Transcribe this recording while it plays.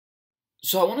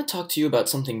So I want to talk to you about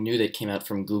something new that came out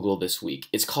from Google this week.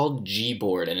 It's called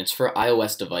Gboard and it's for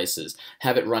iOS devices.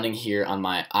 Have it running here on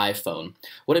my iPhone.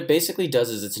 What it basically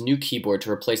does is it's a new keyboard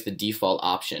to replace the default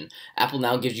option. Apple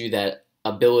now gives you that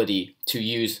ability to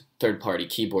use third-party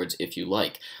keyboards if you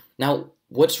like. Now,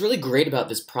 what's really great about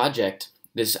this project,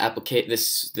 this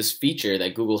feature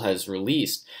that Google has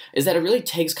released, is that it really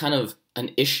takes kind of an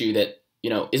issue that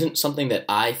isn't something that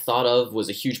I thought of was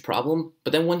a huge problem.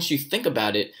 But then once you think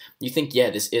about it, you think,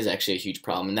 yeah, this is actually a huge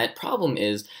problem. And that problem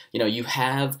is, you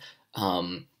have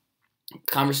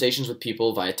conversations with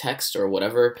people via text or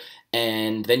whatever,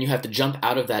 and then you have to jump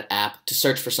out of that app to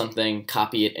search for something,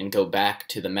 copy it, and go back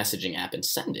to the messaging app and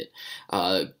send it.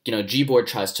 Gboard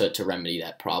tries to remedy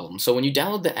that problem. So when you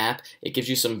download the app, it gives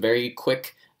you some very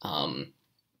quick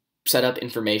setup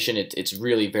information. It's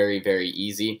really very, very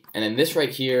easy. And then this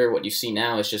right here, what you see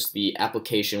now is just the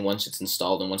application once it's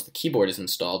installed and once the keyboard is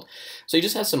installed. So you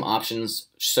just have some options,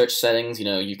 search settings,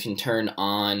 you can turn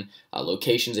on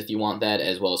locations if you want that,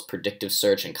 as well as predictive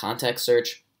search and context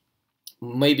search.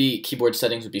 Maybe keyboard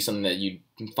settings would be something that you'd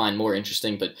find more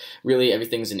interesting, but really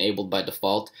everything's enabled by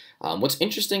default. What's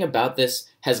interesting about this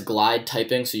has glide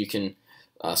typing, so you can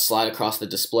slide across the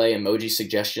display, emoji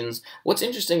suggestions. What's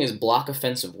interesting is block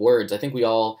offensive words. I think we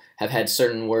all have had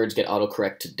certain words get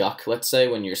autocorrect to duck, let's say,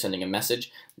 when you're sending a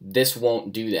message. This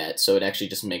won't do that, so it actually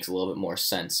just makes a little bit more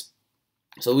sense.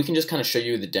 So we can just kind of show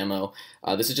you the demo.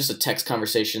 This is just a text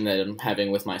conversation that I'm having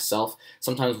with myself.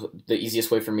 Sometimes the easiest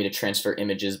way for me to transfer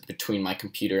images between my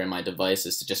computer and my device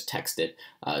is to just text it.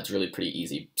 It's really pretty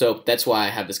easy. So that's why I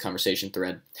have this conversation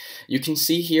thread. You can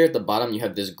see here at the bottom you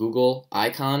have this Google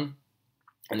icon,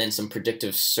 and then some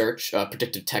predictive search,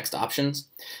 predictive text options.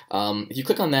 If you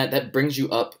click on that, that brings you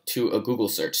up to a Google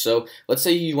search. So let's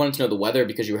say you wanted to know the weather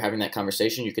because you were having that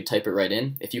conversation, you could type it right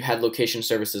in. If you had location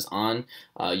services on,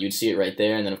 you'd see it right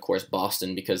there, and then of course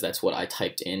Boston, because that's what I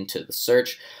typed into the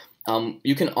search.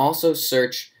 You can also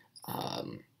search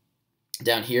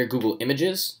down here Google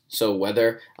Images, so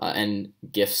weather, and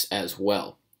gifs as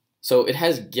well. So it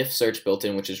has GIF search built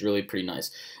in, which is really pretty nice.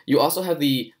 You also have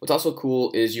what's also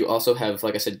cool is you also have,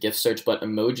 like I said, GIF search, but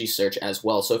emoji search as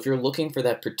well. So if you're looking for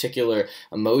that particular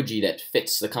emoji that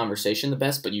fits the conversation the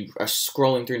best, but you are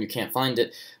scrolling through and you can't find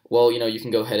it, well, you can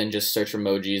go ahead and just search for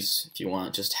emojis if you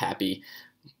want, just happy.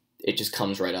 It just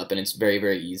comes right up, and it's very,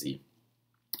 very easy.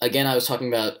 Again, I was talking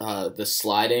about the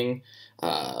sliding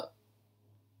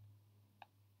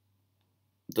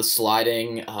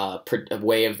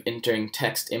way of entering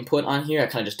text input on here. I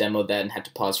kind of just demoed that and had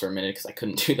to pause for a minute because I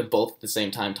couldn't do them both at the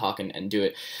same time, talk and do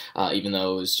it, even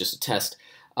though it was just a test.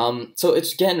 So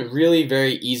it's, again, really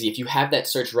very easy. If you have that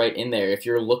search right in there, if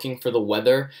you're looking for the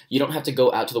weather, you don't have to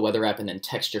go out to the weather app and then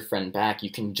text your friend back. You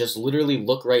can just literally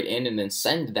look right in and then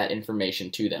send that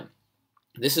information to them.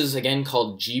 This is, again,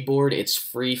 called Gboard. It's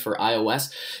free for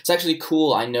iOS. It's actually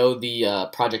cool. I know the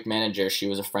project manager. She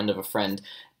was a friend of a friend,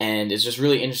 and it's just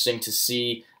really interesting to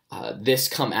see this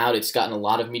come out. It's gotten a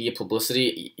lot of media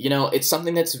publicity. It's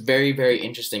something that's very, very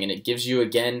interesting, and it gives you,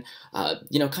 again,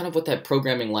 kind of what that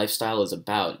programming lifestyle is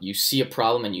about. You see a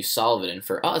problem and you solve it, and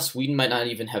for us, we might not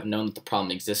even have known that the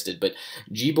problem existed, but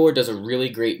Gboard does a really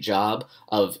great job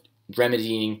of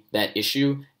remedying that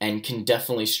issue and can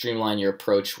definitely streamline your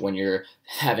approach when you're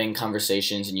having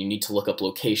conversations and you need to look up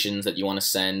locations that you want to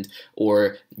send,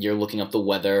 or you're looking up the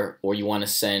weather, or you want to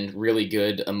send really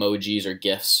good emojis or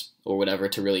GIFs or whatever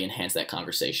to really enhance that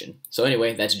conversation. So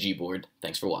anyway, that's Gboard.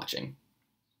 Thanks for watching.